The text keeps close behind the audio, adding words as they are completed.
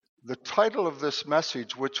The title of this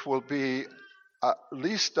message, which will be at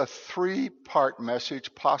least a 3-part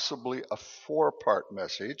message, possibly a 4-part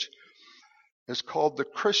message, is called The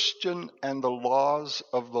Christian and the Laws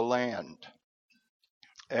of the Land.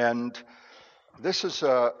 And this is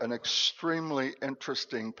an extremely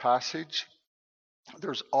interesting passage.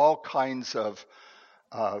 There's all kinds of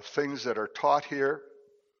things that are taught here.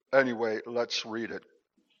 Anyway, let's read it.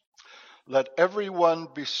 Let everyone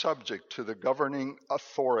be subject to the governing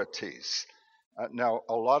authorities. Now,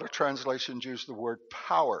 a lot of translations use the word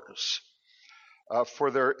powers.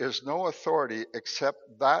 For there is no authority except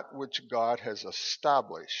that which God has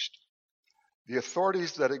established. The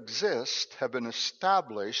authorities that exist have been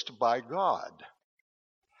established by God.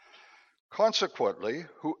 Consequently,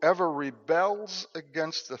 whoever rebels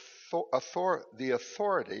against the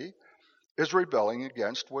authority is rebelling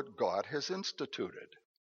against what God has instituted.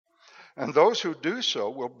 And those who do so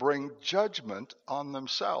will bring judgment on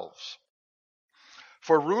themselves.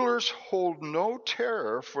 For rulers hold no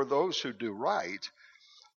terror for those who do right,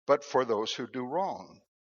 but for those who do wrong.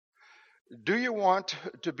 Do you want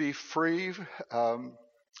to be free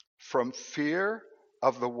from fear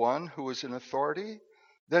of the one who is in authority?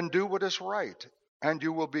 Then do what is right, and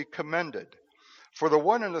you will be commended. For the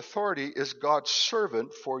one in authority is God's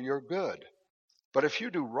servant for your good. But if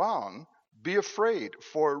you do wrong, be afraid,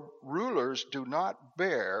 for rulers do not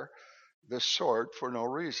bear the sword for no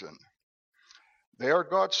reason. They are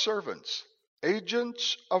God's servants,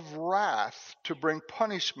 agents of wrath to bring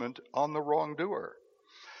punishment on the wrongdoer.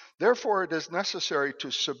 Therefore, it is necessary to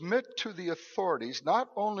submit to the authorities, not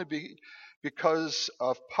only because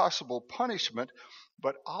of possible punishment,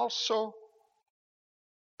 but also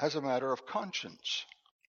as a matter of conscience.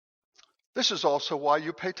 This is also why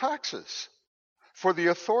you pay taxes. For the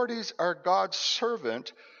authorities are God's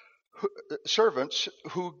servants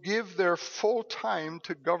who give their full time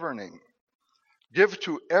to governing. Give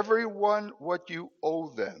to everyone what you owe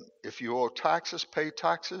them. If you owe taxes, pay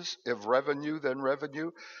taxes. If revenue, then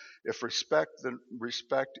revenue. If respect, then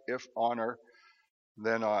respect. If honor,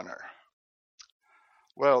 then honor.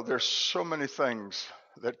 Well, there's so many things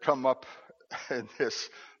that come up in this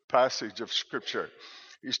passage of Scripture.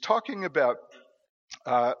 He's talking about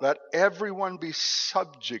let everyone be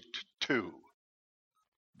subject to.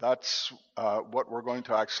 That's what we're going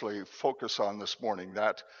to actually focus on this morning,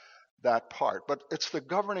 that part. But it's the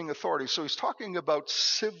governing authority. So he's talking about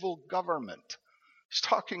civil government. He's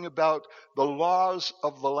talking about the laws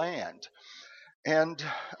of the land. And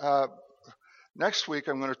next week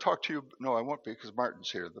I'm going to talk to you, no, I won't be because Martin's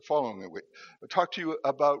here, the following week. I'll talk to you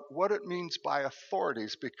about what it means by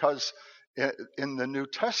authorities, because in the New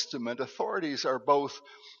Testament, authorities are both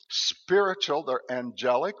spiritual, they're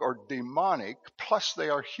angelic or demonic, plus they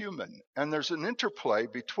are human. And there's an interplay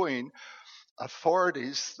between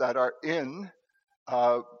authorities that are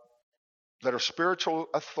that are spiritual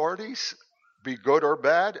authorities, be good or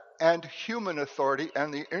bad, and human authority,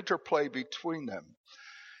 and the interplay between them.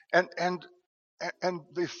 And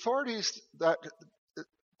the authorities that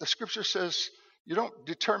the Scripture says you don't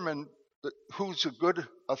determine who's a good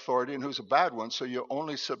authority and who's a bad one, so you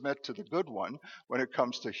only submit to the good one when it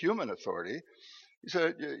comes to human authority. He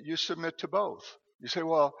said you submit to both. You say,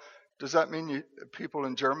 well, does that mean people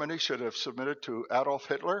in Germany should have submitted to Adolf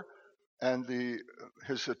Hitler and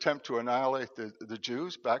his attempt to annihilate the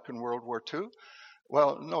Jews back in World War II?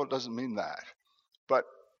 Well, no, it doesn't mean that. But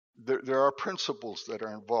there are principles that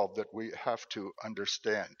are involved that we have to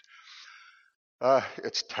understand.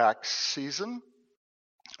 It's tax season,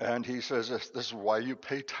 and he says this is why you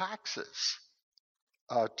pay taxes.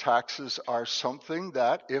 Taxes are something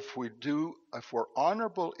that if we're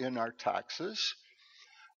honorable in our taxes,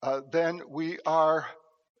 then we are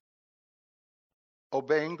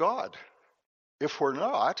obeying God. If we're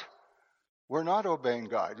not obeying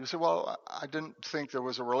God. You say, well, I didn't think there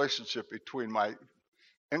was a relationship between my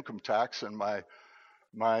income tax and my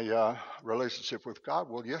relationship with God.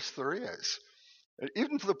 Well, yes, there is.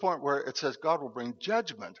 Even to the point where it says God will bring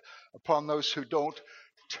judgment upon those who don't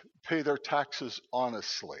pay their taxes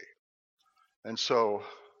honestly. And so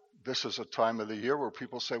this is a time of the year where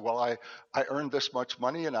people say, well, I earned this much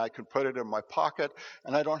money and I can put it in my pocket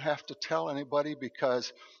and I don't have to tell anybody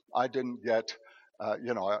because I didn't get,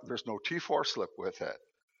 there's no T4 slip with it.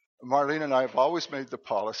 Marlene and I have always made the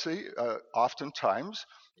policy, oftentimes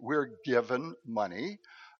we're given money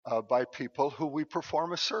by people who we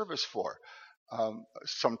perform a service for.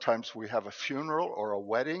 Sometimes we have a funeral or a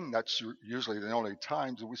wedding. That's usually the only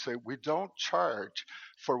times we say we don't charge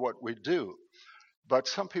for what we do. But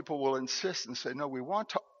some people will insist and say, no, we want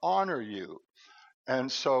to honor you. And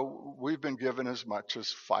so we've been given as much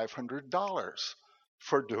as $500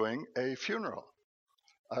 for doing a funeral.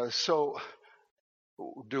 So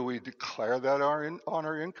do we declare that on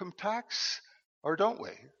our income tax or don't we?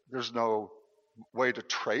 There's no way to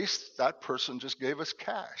trace that person just gave us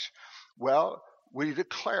cash. Well, we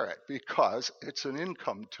declare it because it's an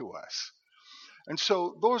income to us. And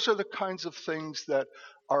so those are the kinds of things that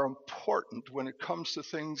are important when it comes to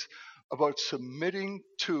things about submitting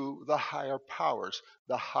to the higher powers,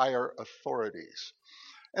 the higher authorities.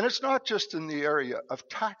 And it's not just in the area of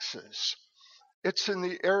taxes. It's in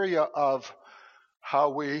the area of how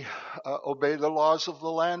we obey the laws of the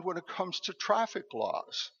land when it comes to traffic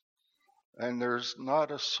laws. And there's not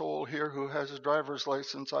a soul here who has a driver's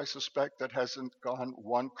license, I suspect, that hasn't gone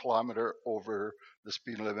 1 kilometer over the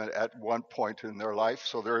speed limit at one point in their life.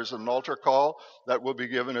 So there is an altar call that will be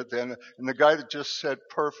given at the end. And the guy that just said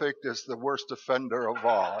perfect is the worst offender of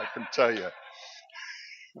all, I can tell you.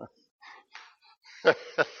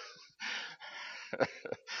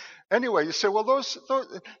 Anyway, you say, well, those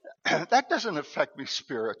that doesn't affect me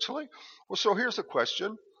spiritually. Well, so here's a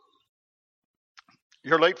question.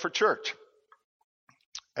 You're late for church.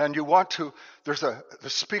 And you want to, there's the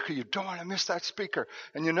speaker, you don't want to miss that speaker.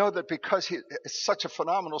 And you know that because he is such a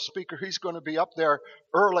phenomenal speaker, he's going to be up there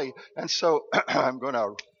early. And so I'm going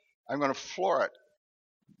to floor it.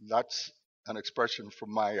 That's an expression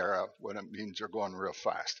from my era when it means you're going real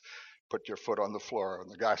fast. Put your foot on the floor on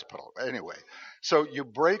the gas pedal. Anyway, so you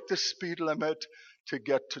break the speed limit to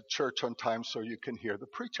get to church on time so you can hear the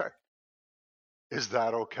preacher. Is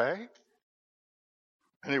that okay?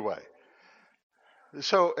 Anyway.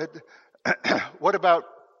 So what about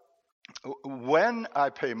when I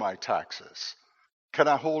pay my taxes? Can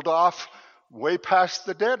I hold off way past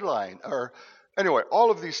the deadline? Or anyway, all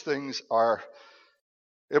of these things are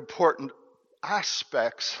important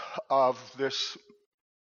aspects of this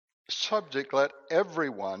subject. Let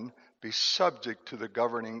everyone be subject to the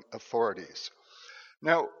governing authorities.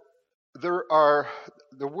 Now, there are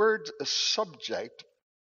the word subject,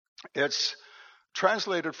 it's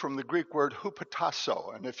translated from the Greek word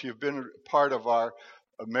hupotasso. And if you've been part of our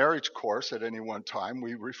marriage course at any one time,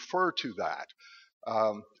 we refer to that.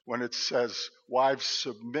 When it says, wives,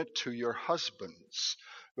 submit to your husbands.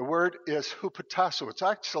 The word is hupotasso. It's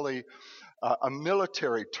actually a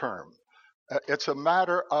military term. It's a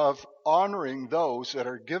matter of honoring those that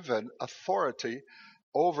are given authority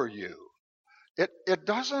over you. It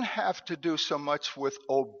doesn't have to do so much with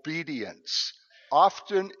obedience.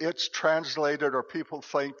 Often it's translated, or people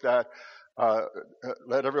think that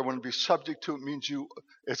let everyone be subject to it means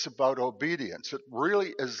it's about obedience. It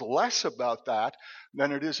really is less about that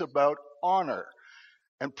than it is about honor,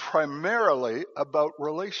 and primarily about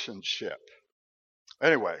relationship.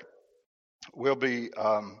 Anyway, we'll be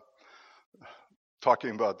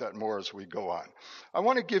talking about that more as we go on. I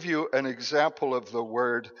want to give you an example of the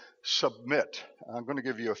word submit. I'm going to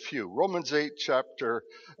give you a few. Romans 8, chapter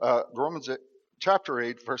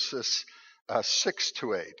 8, verses 6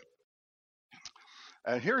 to 8.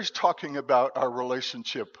 And here he's talking about our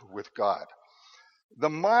relationship with God. The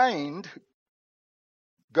mind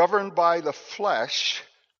governed by the flesh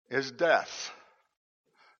is death.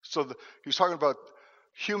 So he's talking about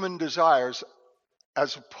human desires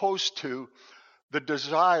as opposed to the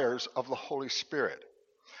desires of the Holy Spirit.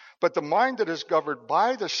 But the mind that is governed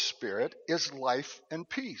by the Spirit is life and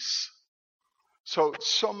peace. So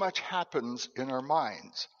much happens in our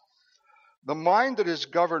minds. The mind that is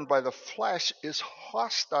governed by the flesh is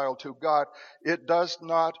hostile to God. It does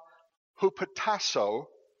not hupotasso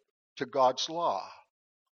to God's law.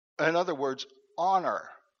 In other words, honor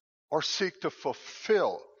or seek to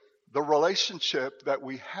fulfill the relationship that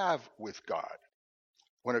we have with God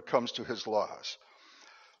when it comes to his laws.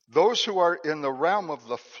 Those who are in the realm of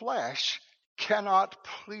the flesh cannot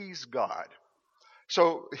please God.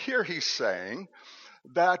 So here he's saying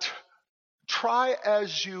that try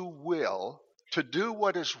as you will to do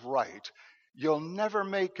what is right, you'll never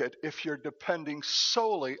make it if you're depending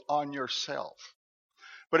solely on yourself.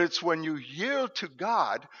 But it's when you yield to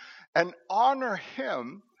God and honor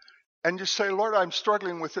him and you say, Lord, I'm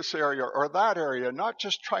struggling with this area or that area, not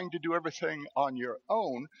just trying to do everything on your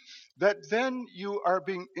own, that then you are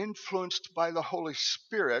being influenced by the Holy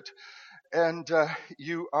Spirit and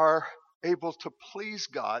you are able to please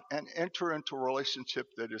God and enter into a relationship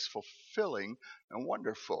that is fulfilling and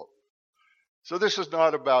wonderful. So this is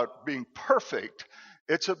not about being perfect.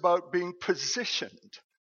 It's about being positioned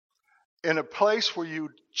in a place where you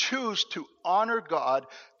choose to honor God,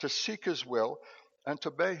 to seek his will, and to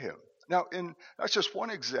obey him. Now, that's just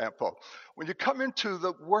one example. When you come into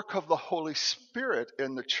the work of the Holy Spirit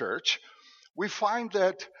in the church, We find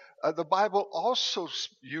that the Bible also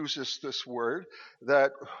uses this word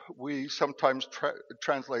that we sometimes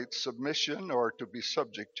translate submission or to be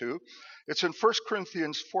subject to. It's in 1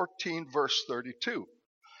 Corinthians 14, verse 32.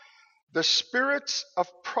 The spirits of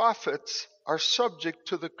prophets are subject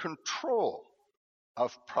to the control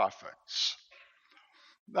of prophets.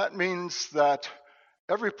 That means that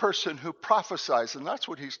every person who prophesies, and that's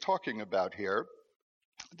what he's talking about here,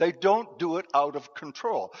 they don't do it out of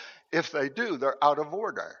control. If they do, they're out of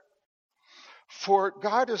order. For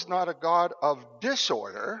God is not a God of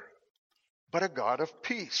disorder, but a God of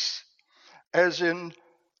peace, as in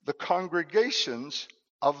the congregations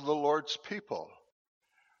of the Lord's people.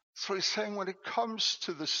 So he's saying when it comes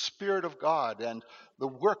to the Spirit of God and the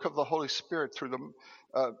work of the Holy Spirit through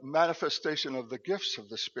the manifestation of the gifts of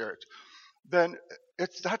the Spirit, then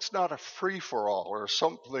that's not a free-for-all or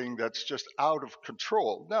something that's just out of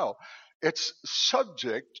control. No, it's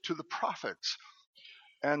subject to the prophets.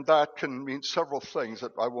 And that can mean several things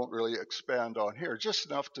that I won't really expand on here. Just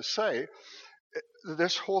enough to say,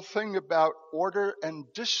 this whole thing about order and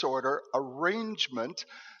disorder, arrangement,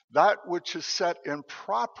 that which is set in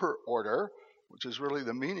proper order, which is really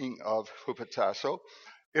the meaning of hupotasso,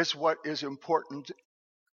 is what is important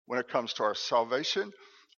when it comes to our salvation,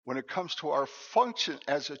 when it comes to our function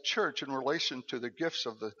as a church in relation to the gifts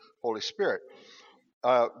of the Holy Spirit.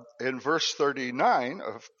 In verse 39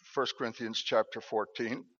 of 1 Corinthians chapter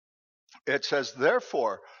 14, it says,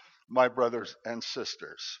 therefore, my brothers and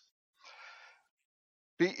sisters,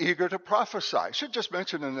 be eager to prophesy. I should just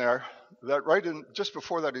mention in there that just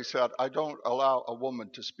before that he said, I don't allow a woman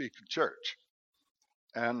to speak in church.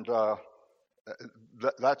 And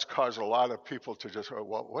that's caused a lot of people to just go,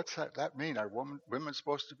 well, what's that mean? Are women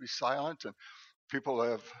supposed to be silent? And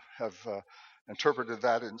people have interpreted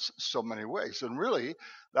that in so many ways. And really,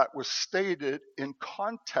 that was stated in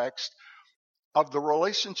context of the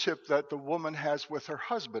relationship that the woman has with her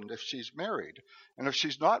husband if she's married. And if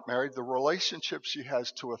she's not married, the relationship she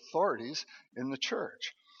has to authorities in the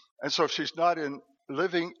church. And so if she's not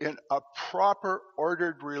living in a proper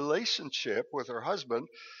ordered relationship with her husband,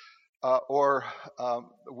 or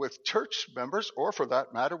with church members, or for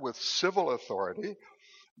that matter, with civil authority,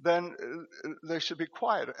 then they should be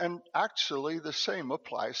quiet. And actually, the same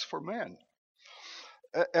applies for men.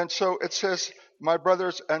 And so it says, my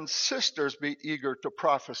brothers and sisters, be eager to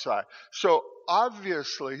prophesy. So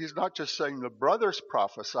obviously, he's not just saying the brothers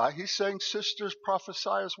prophesy, he's saying sisters prophesy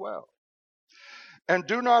as well. And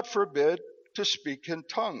do not forbid to speak in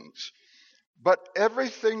tongues, but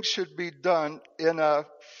everything should be done in a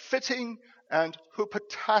fitting and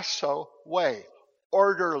hupotasso way,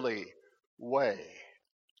 orderly way.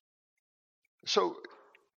 So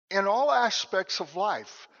in all aspects of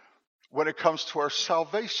life, when it comes to our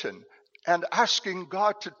salvation and asking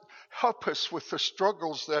God to help us with the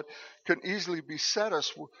struggles that can easily beset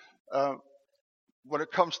us when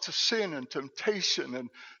it comes to sin and temptation and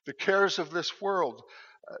the cares of this world.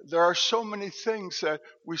 There are so many things that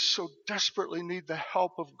we so desperately need the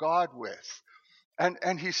help of God with.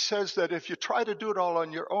 And he says that if you try to do it all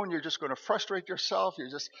on your own, you're just going to frustrate yourself.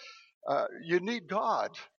 You need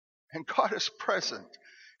God. And God is present.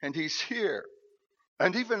 And he's here.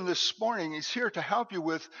 And even this morning, he's here to help you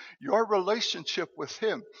with your relationship with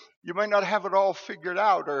him. You might not have it all figured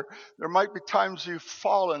out, or there might be times you've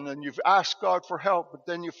fallen and you've asked God for help, but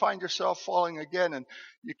then you find yourself falling again and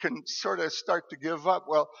you can sort of start to give up.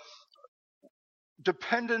 Well,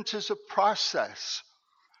 dependence is a process.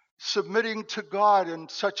 Submitting to God in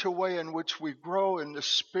such a way in which we grow in the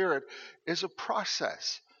Spirit is a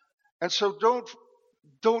process. And so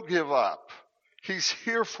don't give up. He's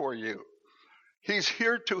here for you. He's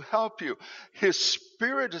here to help you. His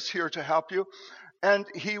Spirit is here to help you, and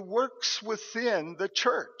he works within the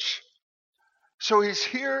church. So he's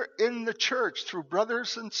here in the church through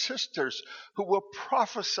brothers and sisters who will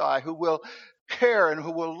prophesy, who will care, and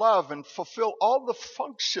who will love and fulfill all the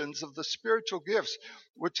functions of the spiritual gifts,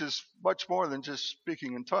 which is much more than just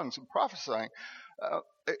speaking in tongues and prophesying.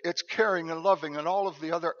 It's caring and loving and all of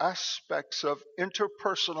the other aspects of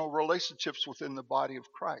interpersonal relationships within the body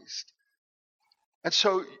of Christ. And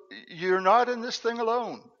so you're not in this thing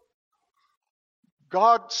alone.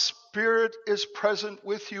 God's Spirit is present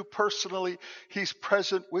with you personally. He's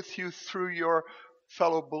present with you through your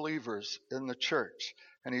fellow believers in the church.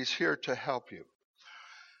 And he's here to help you.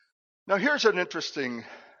 Now here's an interesting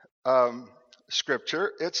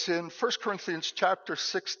scripture. It's in 1 Corinthians chapter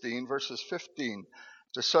 16, verses 15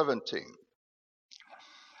 to 17.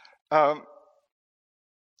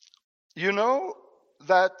 You know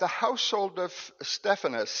that the household of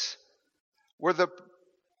Stephanas were the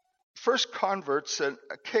first converts in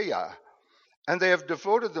Achaia, and they have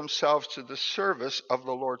devoted themselves to the service of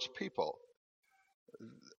the Lord's people.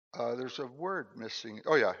 There's a word missing.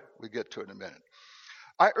 Oh yeah, we get to it in a minute.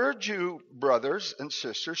 I urge you, brothers and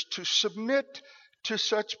sisters, to submit to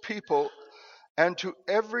such people and to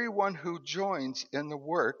everyone who joins in the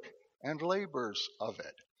work and labors of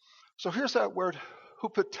it. So here's that word,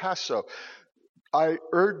 hupotasso. I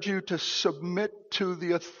urge you to submit to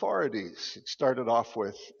the authorities, it started off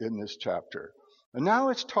with in this chapter. And now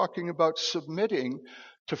it's talking about submitting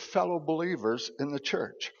to fellow believers in the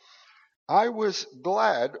church. I was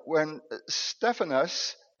glad when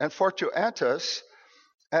Stephanas and Fortunatus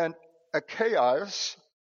and Achaeus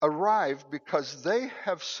arrived, because they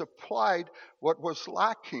have supplied what was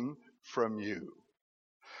lacking from you.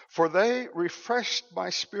 For they refreshed my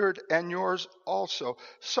spirit and yours also.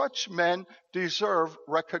 Such men deserve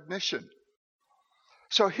recognition.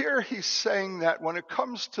 So here he's saying that when it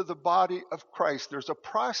comes to the body of Christ, there's a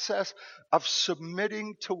process of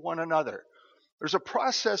submitting to one another. There's a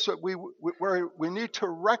process that where we need to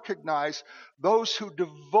recognize those who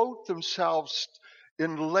devote themselves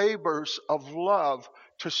in labors of love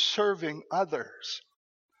to serving others.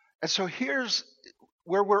 And so here's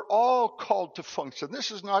where we're all called to function. This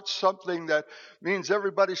is not something that means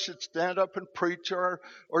everybody should stand up and preach or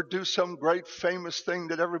do some great famous thing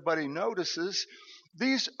that everybody notices.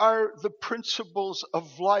 These are the principles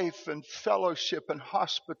of life and fellowship and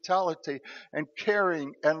hospitality and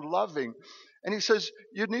caring and loving. And he says,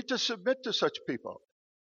 you need to submit to such people.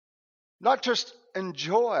 Not just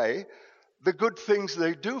enjoy the good things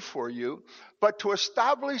they do for you, but to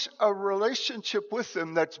establish a relationship with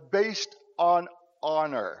them that's based on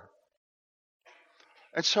honor.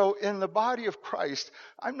 And so in the body of Christ,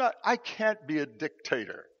 I can't be a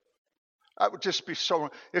dictator. That would just be so wrong.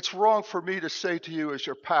 It's wrong for me to say to you as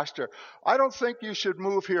your pastor, I don't think you should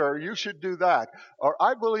move here, or you should do that, or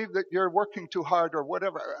I believe that you're working too hard, or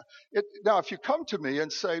whatever. Now, if you come to me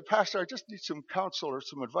and say, Pastor, I just need some counsel or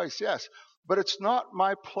some advice, yes, but it's not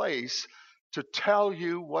my place to tell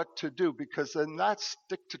you what to do, because then that's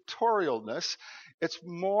dictatorialness. It's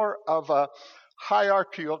more of a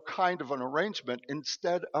hierarchical kind of an arrangement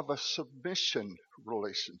instead of a submission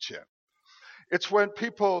relationship. It's when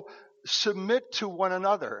people submit to one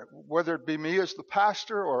another, whether it be me as the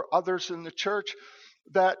pastor or others in the church,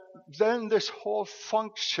 that then this whole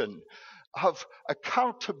function of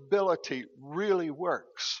accountability really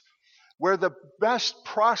works, where the best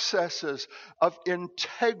processes of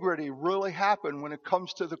integrity really happen when it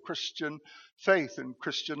comes to the Christian faith and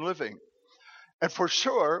Christian living. And for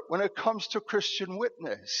sure, when it comes to Christian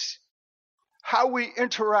witness, how we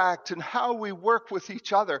interact and how we work with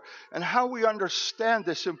each other and how we understand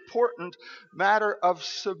this important matter of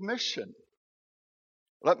submission.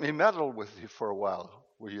 Let me meddle with you for a while.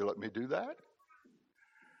 Will you let me do that?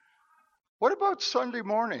 What about Sunday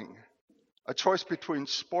morning? A choice between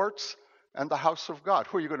sports and the house of God.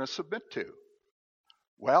 Who are you going to submit to?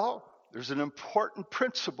 Well, there's an important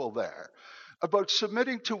principle there about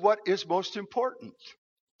submitting to what is most important.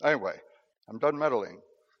 Anyway, I'm done meddling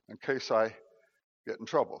in case I get in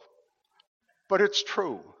trouble. But it's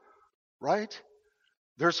true, right?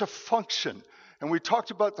 There's a function. And we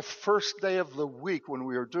talked about the first day of the week when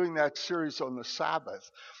we were doing that series on the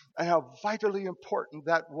Sabbath, and how vitally important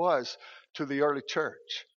that was to the early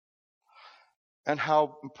church, and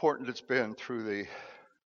how important it's been through the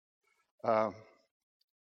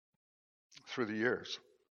years.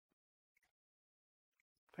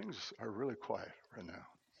 Things are really quiet right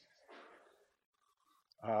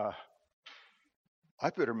now. I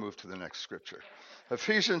better move to the next scripture.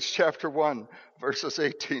 Ephesians chapter 1, verses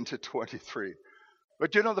 18 to 23.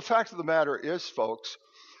 But you know, the fact of the matter is, folks,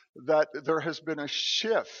 that there has been a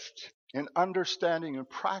shift in understanding and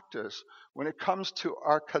practice when it comes to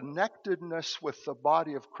our connectedness with the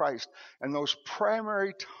body of Christ and those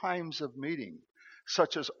primary times of meeting,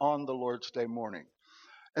 such as on the Lord's Day morning.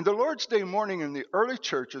 And the Lord's Day morning in the early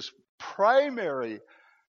church's primary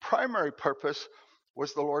purpose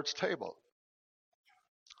was the Lord's table,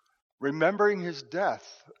 remembering his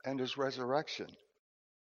death and his resurrection.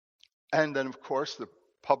 And then, of course, the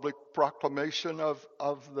public proclamation of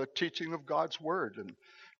the teaching of God's word and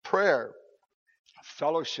prayer,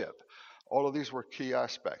 fellowship. All of these were key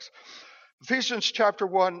aspects. Ephesians chapter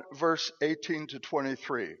 1, verse 18 to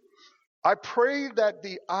 23. I pray that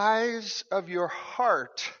the eyes of your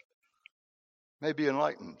heart may be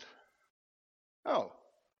enlightened. Oh,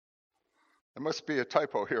 there must be a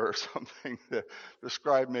typo here or something. The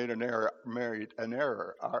scribe made an error.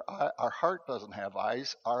 Our heart doesn't have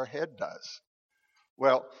eyes. Our head does.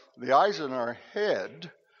 Well, the eyes in our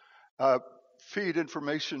head feed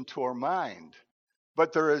information to our mind.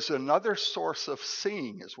 But there is another source of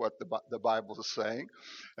seeing, is what the Bible is saying,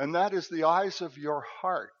 and that is the eyes of your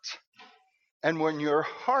heart. And when your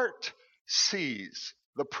heart sees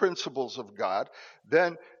the principles of God,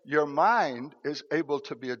 then your mind is able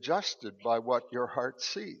to be adjusted by what your heart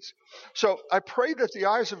sees. So I pray that the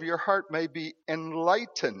eyes of your heart may be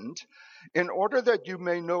enlightened in order that you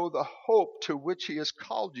may know the hope to which he has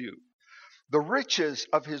called you, the riches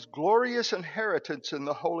of his glorious inheritance in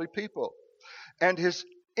the holy people, and his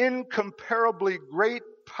incomparably great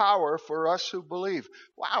power for us who believe.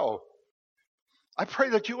 Wow. I pray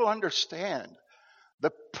that you will understand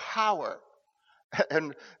the power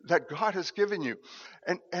and that God has given you.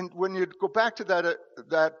 And when you go back to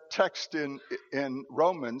that text in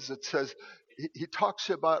Romans, it says, he talks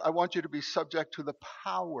about, I want you to be subject to the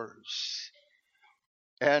powers.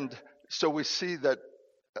 And so we see that,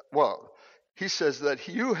 well, he says that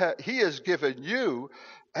he has given you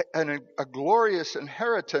a glorious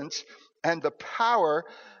inheritance, and the power,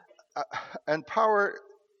 and power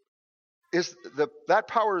is that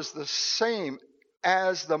power is the same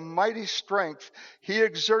as the mighty strength he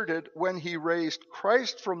exerted when he raised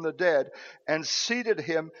Christ from the dead and seated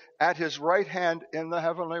him at his right hand in the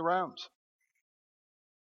heavenly realms.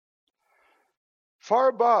 Far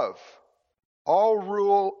above all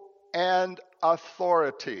rule and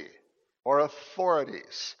authority, or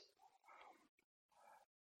authorities,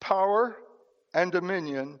 power and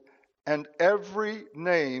dominion, and every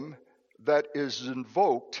name that is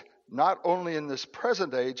invoked, not only in this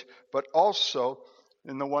present age, but also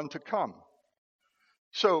in the one to come.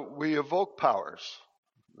 So we evoke powers.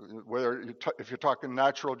 Whether if you're talking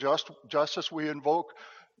natural justice, we invoke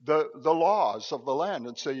the laws of the land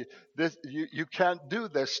and say, you can't do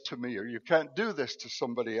this to me, or you can't do this to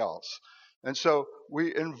somebody else. And so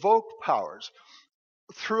we invoke powers.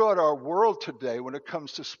 Throughout our world today, when it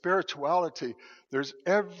comes to spirituality, there's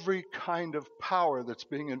every kind of power that's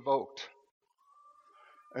being invoked.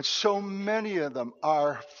 And so many of them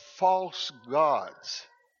are false gods.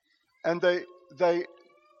 And they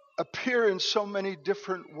appear in so many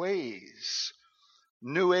different ways.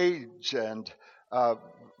 New Age and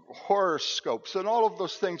horoscopes and all of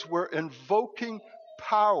those things. We're invoking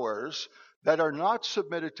powers that are not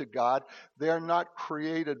submitted to God. They are not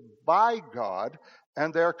created by God,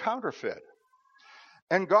 and they are counterfeit.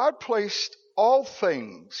 And God placed all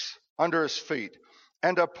things under his feet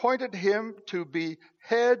and appointed him to be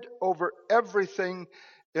head over everything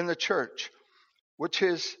in the church, which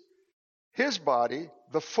is his body,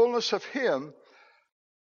 the fullness of him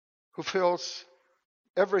who fills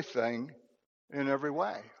everything in every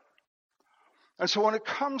way. And so when it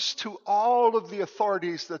comes to all of the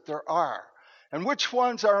authorities that there are, and which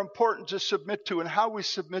ones are important to submit to and how we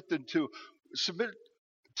submit to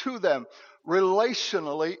them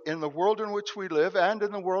relationally in the world in which we live and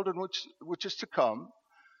in the world in which is to come,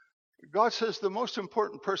 God says the most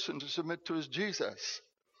important person to submit to is Jesus.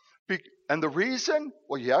 And the reason?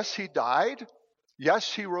 Well, yes, he died.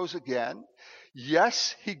 Yes, he rose again.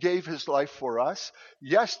 Yes, he gave his life for us.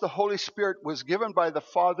 Yes, the Holy Spirit was given by the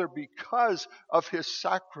Father because of his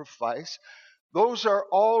sacrifice.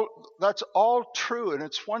 That's all true, and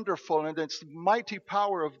it's wonderful, and it's the mighty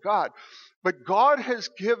power of God. But God has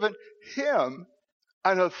given him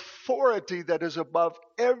an authority that is above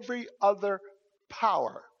every other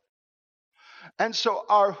power. And so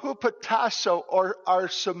our hupotasso, or our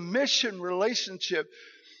submission relationship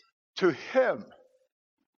to him,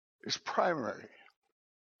 is primary.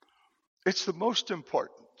 It's the most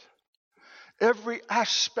important. Every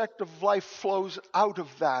aspect of life flows out of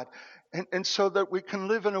that. And so that we can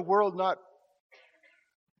live in a world not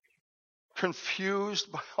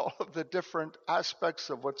confused by all of the different aspects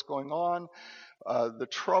of what's going on, the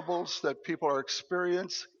troubles that people are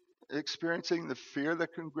experiencing, the fear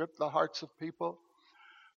that can grip the hearts of people.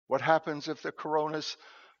 What happens if the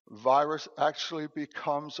coronavirus actually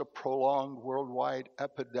becomes a prolonged worldwide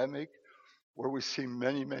epidemic where we see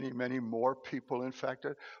many, many, many more people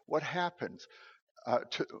infected? What happens?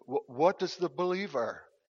 What does the believer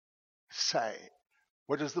say?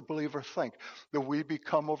 What does the believer think? Do we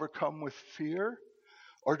become overcome with fear?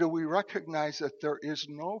 Or do we recognize that there is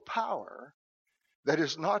no power that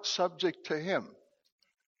is not subject to him?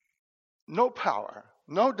 No power,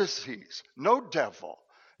 no disease, no devil,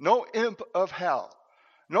 no imp of hell,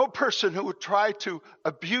 no person who would try to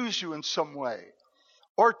abuse you in some way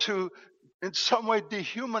or to in some way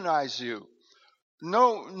dehumanize you.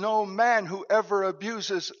 No man who ever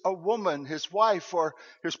abuses a woman, his wife or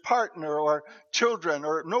his partner or children,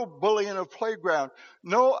 or no bully in a playground.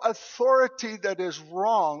 No authority that is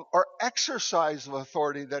wrong or exercise of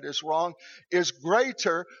authority that is wrong is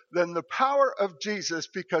greater than the power of Jesus,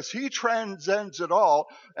 because he transcends it all,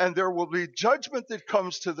 and there will be judgment that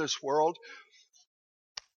comes to this world.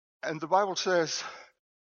 And the Bible says,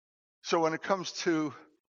 so when it comes to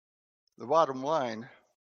the bottom line,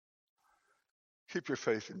 keep your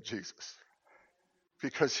faith in Jesus,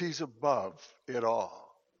 because he's above it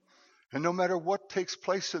all. And no matter what takes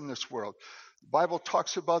place in this world, the Bible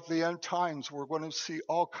talks about the end times. We're going to see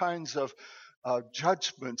all kinds of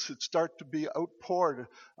judgments that start to be outpoured,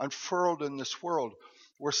 unfurled in this world.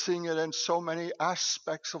 We're seeing it in so many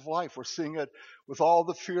aspects of life. We're seeing it with all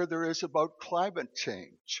the fear there is about climate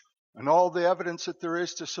change and all the evidence that there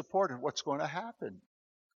is to support it. What's going to happen?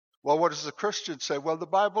 Well, what does the Christian say? Well, the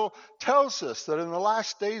Bible tells us that in the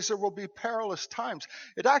last days there will be perilous times.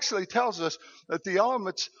 It actually tells us that the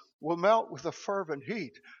elements will melt with a fervent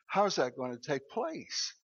heat. How's that going to take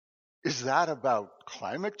place? Is that about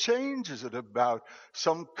climate change? Is it about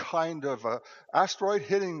some kind of a asteroid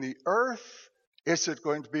hitting the earth? Is it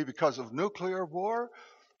going to be because of nuclear war?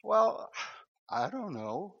 Well, I don't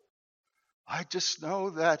know. I just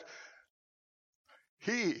know that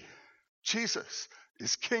he, Jesus,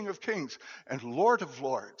 is King of Kings and Lord of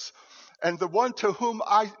Lords. And the one to whom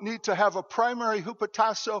I need to have a primary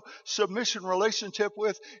hupotasso submission relationship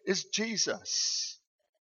with is Jesus.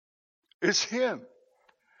 Is him.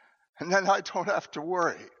 And then I don't have to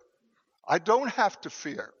worry. I don't have to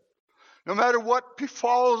fear. No matter what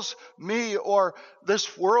befalls me or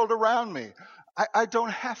this world around me, I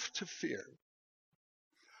don't have to fear.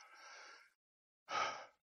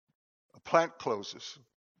 A plant closes,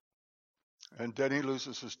 and Denny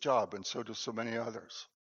loses his job, and so do so many others.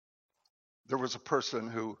 There was a person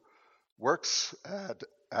who works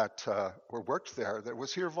worked there that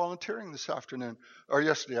was here volunteering this afternoon, or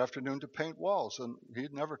yesterday afternoon, to paint walls. And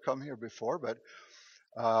he'd never come here before, but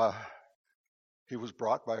he was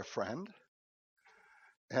brought by a friend,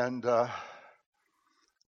 and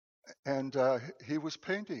he was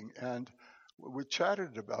painting, and we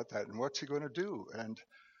chatted about that and what's he going to do,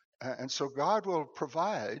 and so God will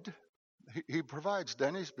provide. He provides.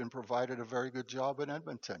 Denny's been provided a very good job in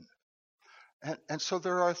Edmonton. And so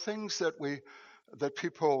there are things that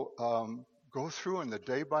people go through in the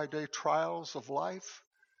day-by-day trials of life.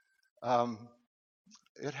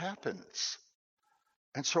 It happens.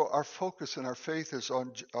 And so our focus and our faith is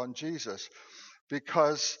on Jesus,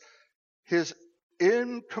 because his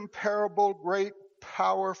incomparable great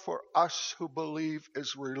power for us who believe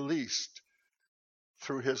is released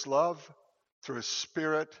through his love, through his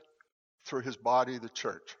Spirit, through his body, the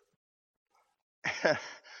church.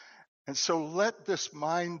 And so let this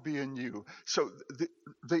mind be in you. So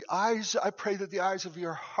the eyes, I pray that the eyes of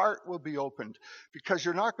your heart will be opened, because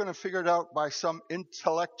you're not going to figure it out by some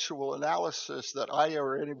intellectual analysis that I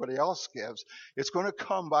or anybody else gives. It's going to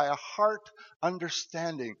come by a heart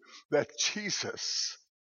understanding that Jesus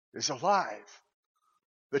is alive,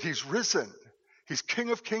 that he's risen, he's King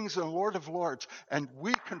of Kings and Lord of Lords, and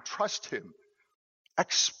we can trust him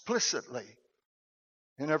explicitly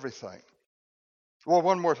in everything. Well,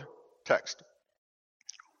 one more text.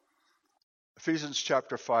 Ephesians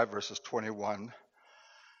chapter 5, verses 21,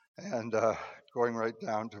 and going right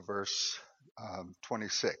down to verse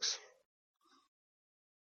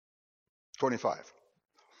 25.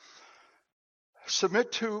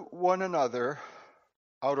 Submit to one another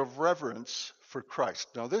out of reverence for Christ.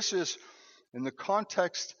 Now, this is in the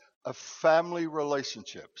context of family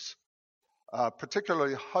relationships,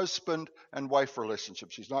 particularly husband and wife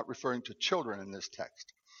relationships. He's not referring to children in this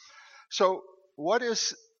text. So what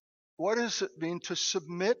does it mean to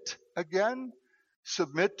submit again?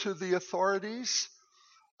 Submit to the authorities?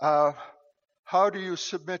 How do you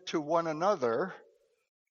submit to one another?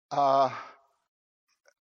 Are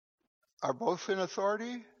both in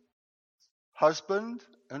authority? Husband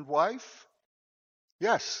and wife?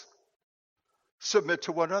 Yes. Submit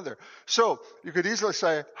to one another. So you could easily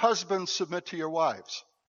say, husbands, submit to your wives.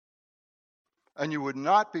 And you would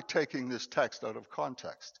not be taking this text out of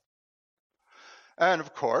context. And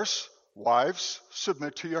of course, wives,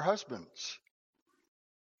 submit to your husbands.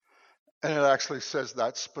 And it actually says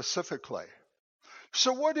that specifically.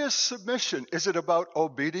 So what is submission? Is it about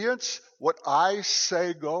obedience? What I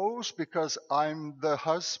say goes because I'm the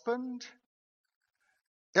husband?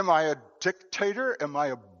 Am I a dictator? Am I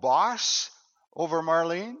a boss over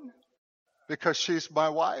Marlene because she's my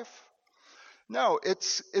wife? No,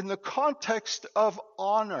 it's in the context of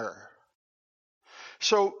honor.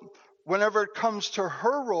 So whenever it comes to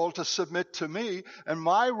her role to submit to me and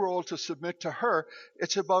my role to submit to her,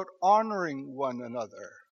 it's about honoring one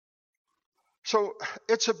another. So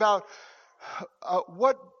it's about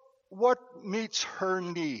what meets her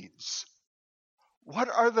needs. What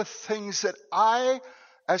are the things that I,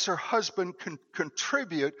 as her husband, can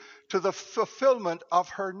contribute to the fulfillment of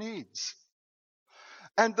her needs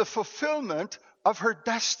and the fulfillment of her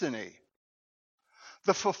destiny,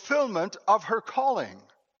 the fulfillment of her calling?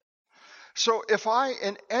 So if I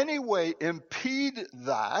in any way impede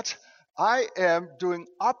that, I am doing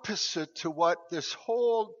opposite to what this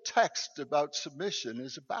whole text about submission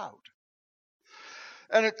is about.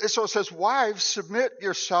 And so it says, wives, submit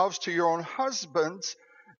yourselves to your own husbands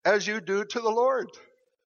as you do to the Lord.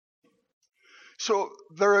 So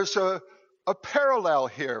there is a parallel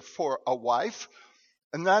here for a wife,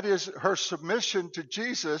 and that is her submission to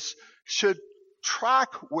Jesus should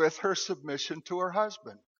track with her submission to her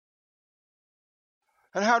husband.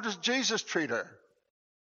 And how does Jesus treat her?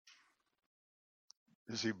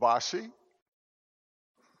 Is he bossy?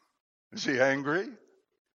 Is he angry?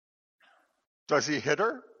 Does he hit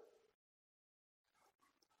her?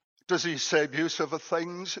 Does he say abusive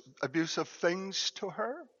things to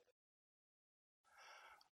her?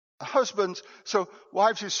 Husbands, so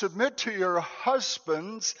wives, you submit to your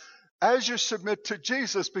husbands as you submit to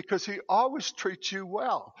Jesus, because he always treats you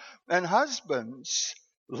well. And husbands,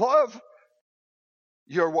 love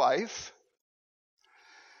your wife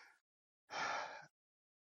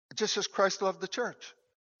just as Christ loved the church.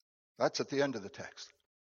 That's at the end of the text.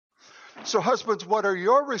 So husbands, what are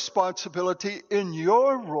your responsibility in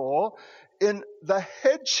your role in the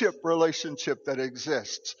headship relationship that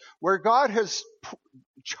exists, where God has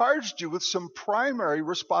charged you with some primary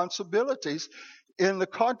responsibilities in the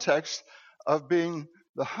context of being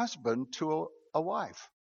the husband to a wife?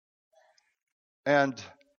 And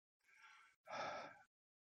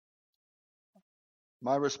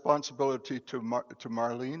my responsibility to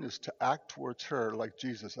Marlene is to act towards her like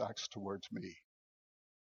Jesus acts towards me.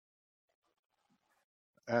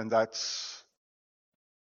 And that's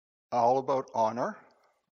all about honor.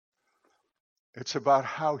 It's about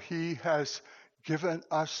how he has given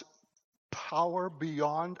us power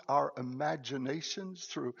beyond our imaginations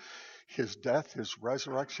through his death, his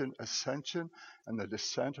resurrection, ascension, and the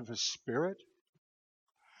descent of his Spirit.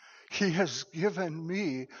 He has given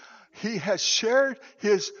me, he has shared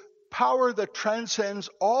his power that transcends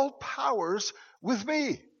all powers with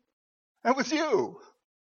me and with you.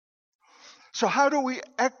 So how do we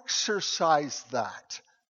exercise that?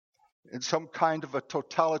 In some kind of a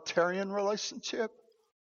totalitarian relationship?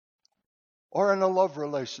 Or in a love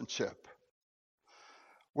relationship?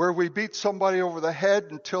 Where we beat somebody over the head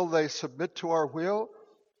until they submit to our will?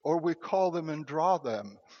 Or we call them and draw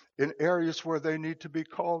them in areas where they need to be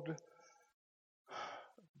called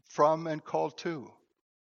from and called to?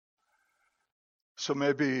 So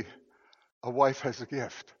maybe a wife has a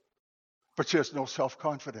gift, but she has no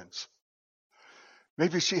self-confidence.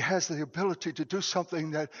 Maybe she has the ability to do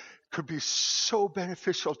something that could be so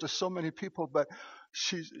beneficial to so many people, but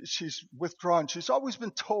she's withdrawn. She's always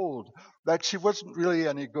been told that she wasn't really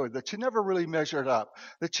any good, that she never really measured up,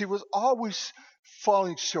 that she was always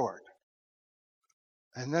falling short.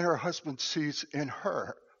 And then her husband sees in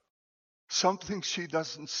her something she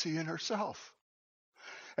doesn't see in herself.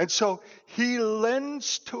 And so he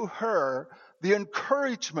lends to her the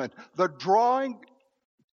encouragement, the drawing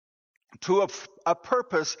to a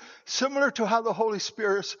purpose similar to how the Holy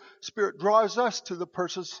Spirit draws us to the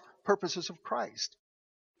purposes of Christ.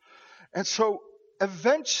 And so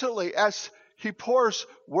eventually, as he pours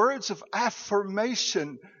words of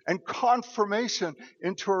affirmation and confirmation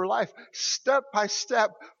into her life, step by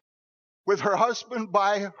step, with her husband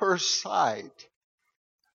by her side,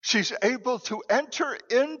 she's able to enter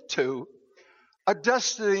into a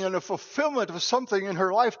destiny and a fulfillment of something in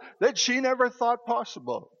her life that she never thought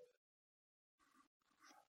possible.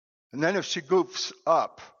 And then if she goofs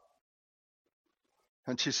up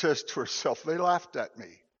and she says to herself, they laughed at me.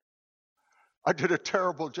 I did a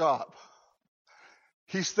terrible job.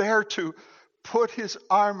 He's there to put his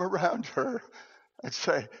arm around her and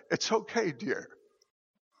say, it's okay, dear.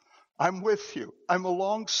 I'm with you. I'm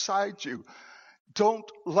alongside you. Don't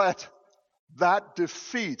let that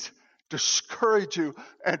defeat discourage you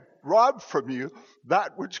and rob from you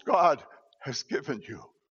that which God has given you.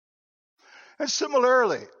 And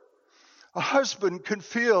similarly, a husband can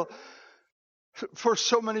feel for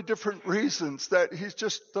so many different reasons that he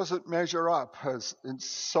just doesn't measure up in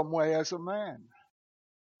some way as a man.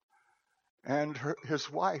 And his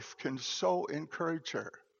wife can so encourage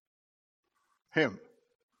him.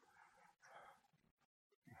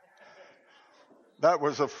 That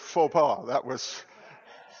was a faux pas.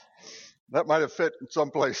 That might have fit in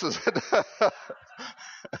some places.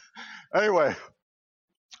 Anyway,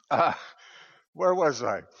 uh, where was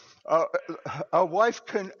I? Uh, a wife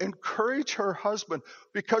can encourage her husband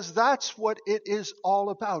because that's what it is all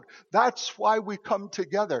about. That's why we come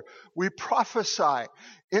together. We prophesy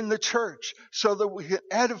in the church so that we can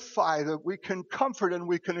edify, that we can comfort, and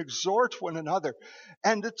we can exhort one another.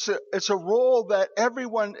 And it's a role that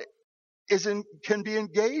everyone can be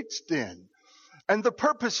engaged in. And the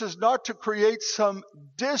purpose is not to create some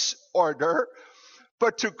disorder,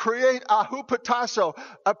 but to create a hupotasso,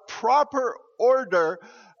 a proper order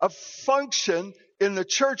of function in the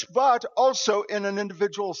church, but also in an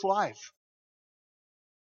individual's life.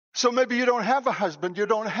 So maybe you don't have a husband, you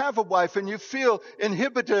don't have a wife, and you feel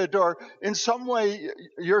inhibited, or in some way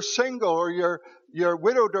you're single, or you're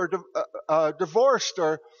widowed, or divorced,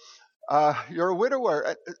 or you're a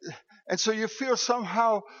widower. And so you feel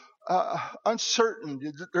somehow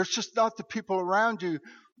uncertain. There's just not the people around you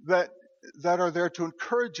that are there to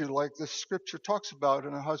encourage you, like the scripture talks about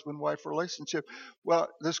in a husband-wife relationship. Well,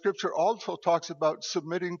 the scripture also talks about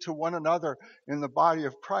submitting to one another in the body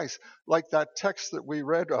of Christ, like that text that we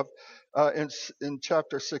read of in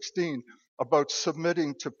chapter 16 about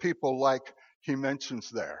submitting to people, like he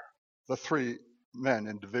mentions there, the three men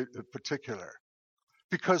in particular.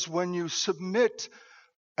 Because when you submit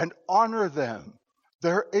and honor them,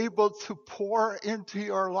 they're able to pour into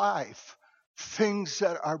your life things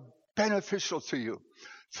that are beneficial to you,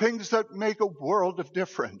 things that make a world of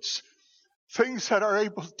difference, things that are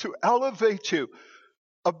able to elevate you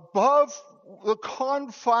above the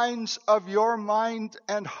confines of your mind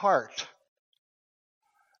and heart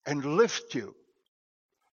and lift you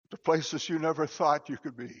to places you never thought you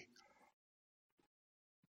could be.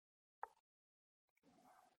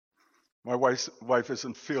 My wife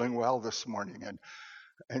isn't feeling well this morning,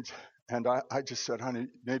 and I just said, honey,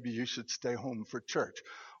 maybe you should stay home for church.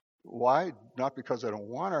 Why? Not because I don't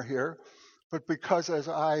want her here, but because as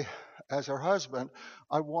her husband,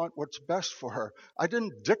 I want what's best for her. I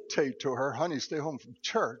didn't dictate to her, honey, stay home from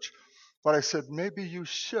church, but I said, maybe you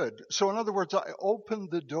should. So in other words, I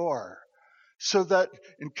opened the door so that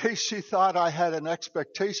in case she thought I had an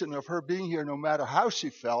expectation of her being here no matter how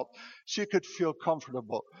she felt, she could feel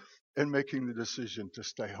comfortable in making the decision to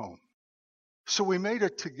stay home. So we made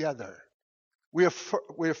it together. We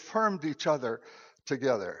affirmed each other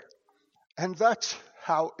together. And that's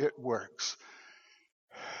how it works.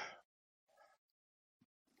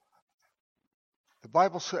 The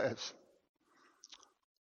Bible says,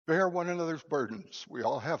 bear one another's burdens. We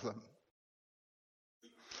all have them.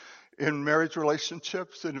 In marriage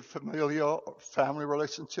relationships, in familial family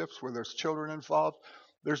relationships where there's children involved,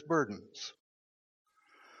 there's burdens.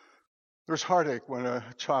 There's heartache when a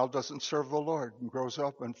child doesn't serve the Lord and grows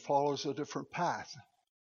up and follows a different path.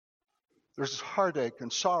 There's heartache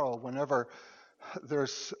and sorrow whenever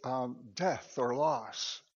there's death or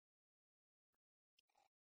loss.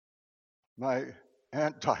 My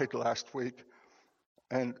aunt died last week,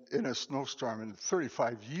 and in a snowstorm. In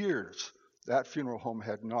 35 years, that funeral home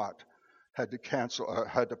had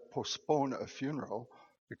to postpone a funeral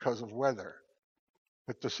because of weather.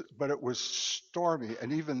 But it was stormy,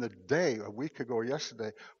 and even the day, a week ago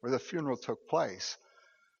yesterday, where the funeral took place,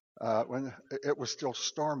 when it was still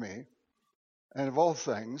stormy. And of all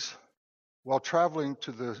things, while traveling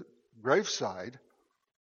to the graveside,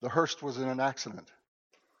 the hearse was in an accident.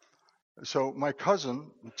 So my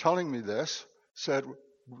cousin, telling me this, said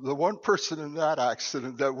the one person in that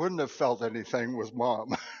accident that wouldn't have felt anything was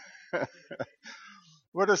Mom.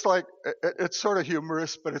 But it's like, it's sort of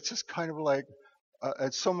humorous, but it's just kind of like,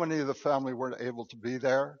 and so many of the family weren't able to be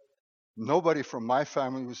there. Nobody from my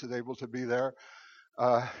family was able to be there.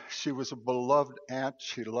 She was a beloved aunt.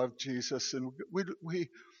 She loved Jesus, and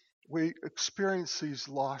we experienced these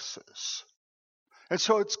losses. And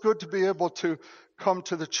so it's good to be able to come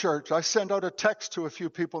to the church. I sent out a text to a few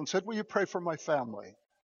people and said, will you pray for my family?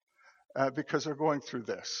 Because they're going through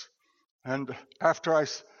this. And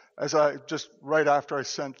right after I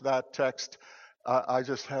sent that text, I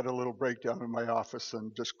just had a little breakdown in my office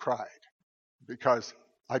and just cried because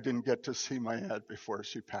I didn't get to see my aunt before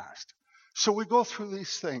she passed. So we go through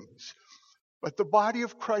these things. But the body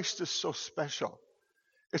of Christ is so special.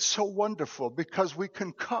 It's so wonderful because we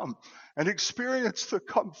can come and experience the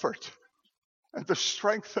comfort and the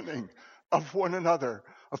strengthening of one another,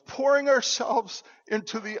 of pouring ourselves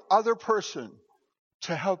into the other person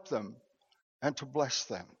to help them and to bless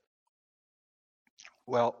them.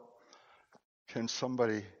 Well, can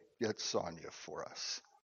somebody get Sonia for us?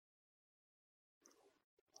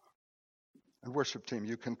 And worship team,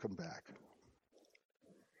 you can come back.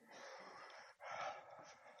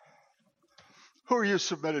 Who are you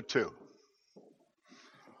submitted to?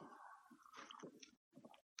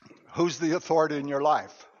 Who's the authority in your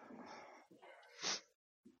life?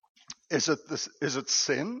 Is it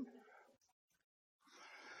sin?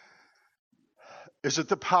 Is it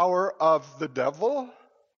the power of the devil?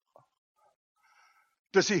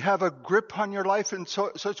 Does he have a grip on your life in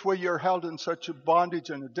such way you're held in such a bondage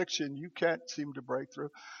and addiction you can't seem to break through?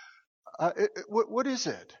 What is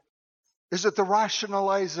it? Is it the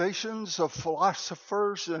rationalizations of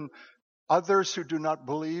philosophers and others who do not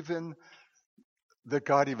believe in that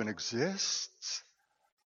God even exists?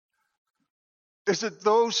 Is it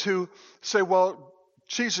those who say, well,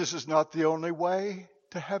 Jesus is not the only way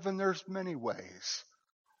to heaven, there's many ways.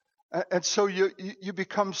 And so you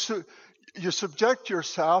become, you subject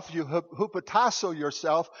yourself, you hupatasso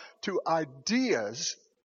yourself to ideas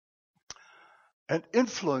and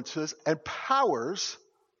influences and powers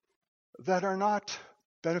that are not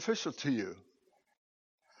beneficial to you.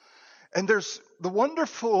 And there's the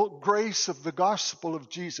wonderful grace of the gospel of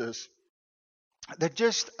Jesus that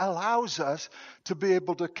just allows us to be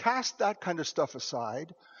able to cast that kind of stuff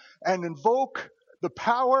aside and invoke the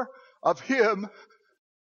power of Him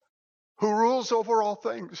who rules over all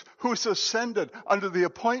things, who's ascended under the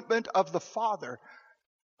appointment of the Father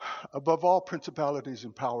above all principalities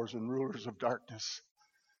and powers and rulers of darkness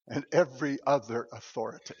and every other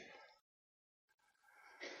authority.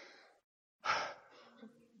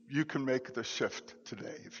 You can make the shift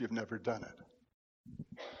today if you've never done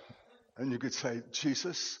it. And you could say,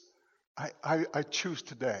 Jesus, I choose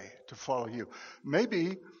today to follow you.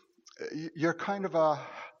 Maybe you're kind of a,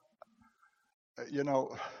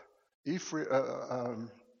 Ephraim,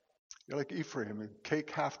 you're like Ephraim,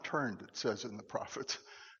 cake half turned, it says in the prophets.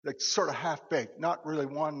 Like sort of half baked, not really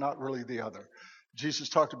one, not really the other. Jesus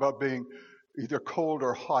talked about being either cold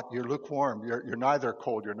or hot. You're lukewarm. You're neither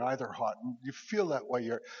cold. You're neither hot. And you feel that way.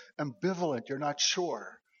 You're ambivalent. You're not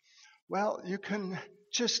sure. Well, you can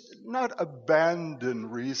just not abandon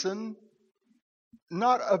reason,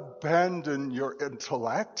 not abandon your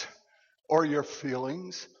intellect or your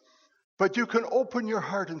feelings, but you can open your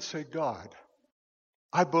heart and say, God,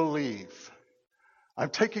 I believe. I'm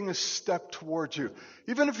taking a step towards you.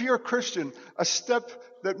 Even if you're a Christian, a step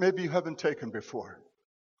that maybe you haven't taken before.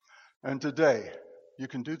 And today, you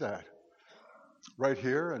can do that right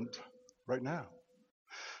here and right now.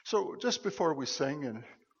 So just before we sing and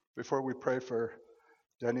before we pray for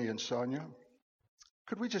Denny and Sonia,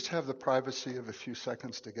 could we just have the privacy of a few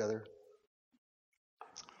seconds together?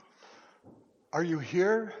 Are you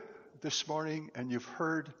here this morning and you've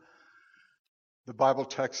heard the Bible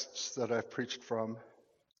texts that I've preached from,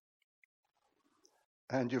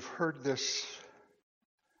 and you've heard this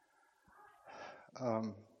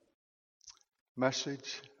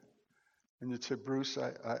message, and you'd say, Bruce,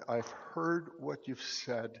 I've heard what you've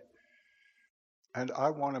said, and I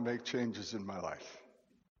want to make changes in my life.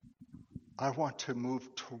 I want to move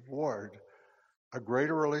toward a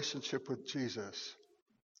greater relationship with Jesus,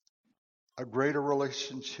 a greater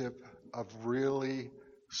relationship of really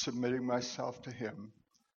submitting myself to Him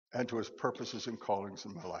and to His purposes and callings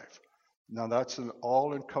in my life. Now, that's an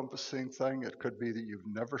all-encompassing thing. It could be that you've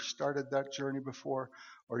never started that journey before,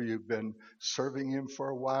 or you've been serving Him for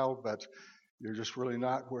a while, but you're just really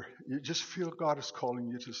not where you just feel God is calling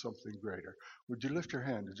you to something greater. Would you lift your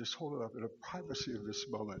hand and just hold it up in the privacy of this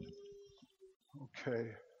moment? Okay.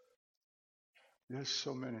 Yes,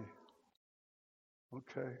 so many.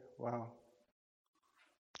 Okay, wow.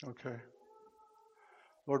 Okay.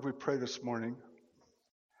 Lord, we pray this morning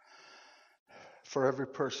for every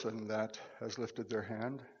person that has lifted their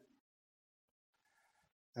hand.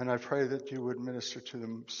 And I pray that you would minister to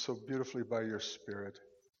them so beautifully by your Spirit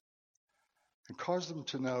and cause them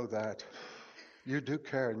to know that you do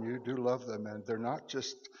care and you do love them, and they're not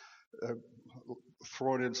just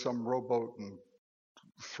thrown in some rowboat and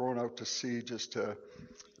thrown out to sea just to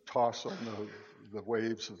toss on the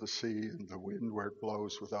waves of the sea and the wind where it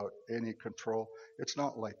blows without any control. It's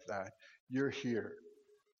not like that. You're here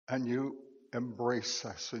and you embrace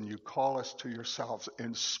us and you call us to yourselves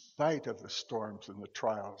in spite of the storms and the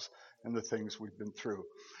trials and the things we've been through,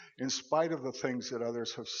 in spite of the things that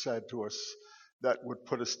others have said to us that would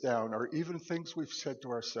put us down, or even things we've said to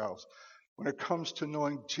ourselves. When it comes to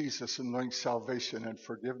knowing Jesus and knowing salvation and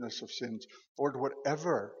forgiveness of sins, Lord,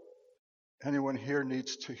 whatever anyone here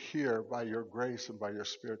needs to hear by your grace and by your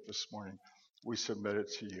Spirit this morning, we submit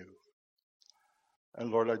it to you. And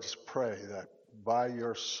Lord, I just pray that by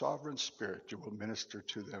your sovereign Spirit, you will minister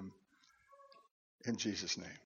to them in Jesus' name.